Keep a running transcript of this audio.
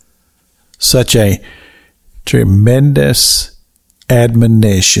such a tremendous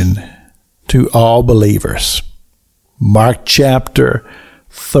admonition to all believers. Mark chapter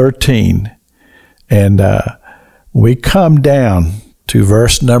 13, and we come down to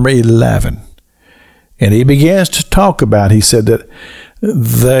verse number 11, and he begins to talk about, he said that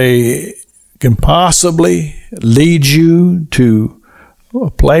they can possibly lead you to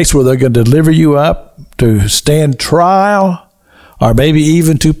a place where they're going to deliver you up to stand trial, or maybe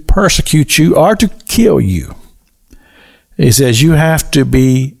even to persecute you or to kill you. He says you have to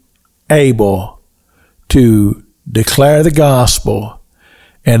be able to declare the gospel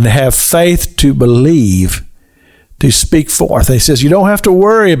and have faith to believe, to speak forth. He says you don't have to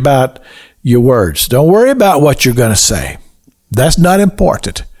worry about your words. Don't worry about what you're going to say. That's not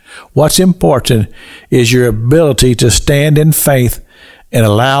important. What's important is your ability to stand in faith and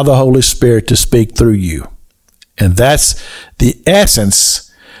allow the Holy Spirit to speak through you. And that's the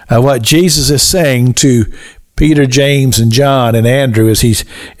essence of what Jesus is saying to Peter, James, and John, and Andrew as he's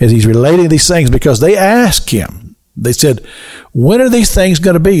relating these things, because they asked him. They said, when are these things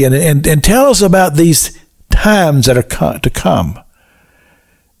going to be? And tell us about these times that are to come.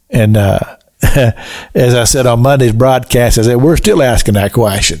 And as I said on Monday's broadcast, I said, we're still asking that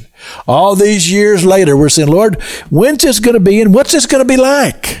question. All these years later, we're saying, Lord, when's this going to be and what's this going to be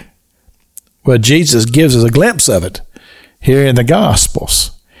like? Well, Jesus gives us a glimpse of it here in the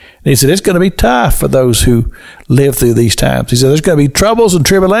Gospels. And he said, it's going to be tough for those who live through these times. He said, there's going to be troubles and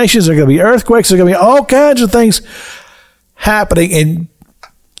tribulations. There's going to be earthquakes. There's going to be all kinds of things happening. And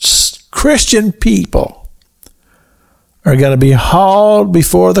Christian people are going to be hauled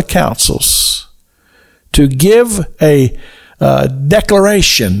before the councils to give a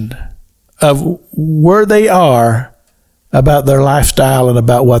declaration of where they are about their lifestyle and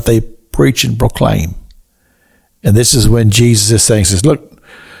about what they preach and proclaim. And this is when Jesus is saying, says, look,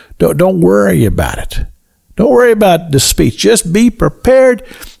 don't worry about it. Don't worry about the speech. Just be prepared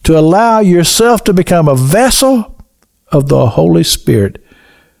to allow yourself to become a vessel of the Holy Spirit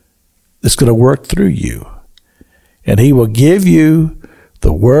that's going to work through you. And he will give you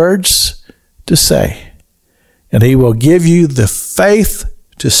the words to say. And he will give you the faith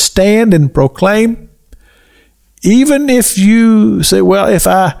to stand and proclaim. Even if you say, well, if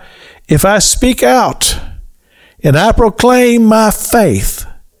I speak out and I proclaim my faith,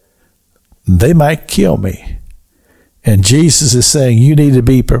 they might kill me. And Jesus is saying you need to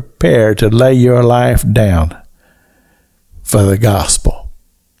be prepared to lay your life down for the gospel.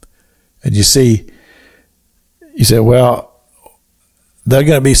 And you see, you say, well, there are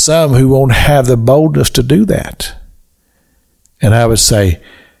going to be some who won't have the boldness to do that. And I would say,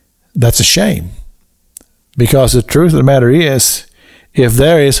 that's a shame. Because the truth of the matter is, if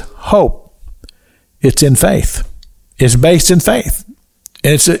there is hope, it's in faith. It's based in faith.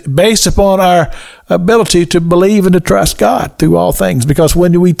 And it's based upon our ability to believe and to trust God through all things. Because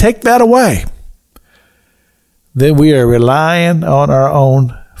when we take that away, then we are relying on our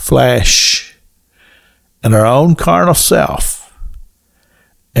own flesh and our own carnal self.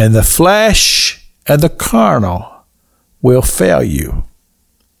 And the flesh and the carnal will fail you.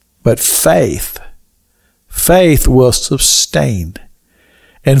 But faith will sustain.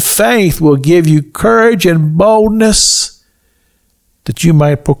 And faith will give you courage and boldness that you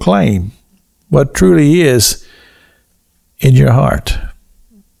might proclaim what truly is in your heart.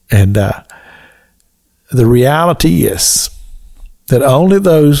 And the reality is that only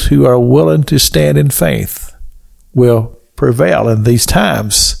those who are willing to stand in faith will prevail in these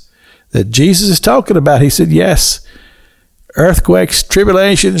times that Jesus is talking about. He said, yes, earthquakes,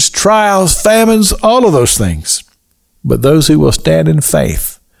 tribulations, trials, famines, all of those things. But those who will stand in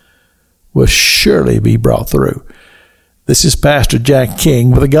faith will surely be brought through. This is Pastor Jack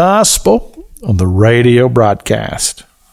King with the gospel on the radio broadcast.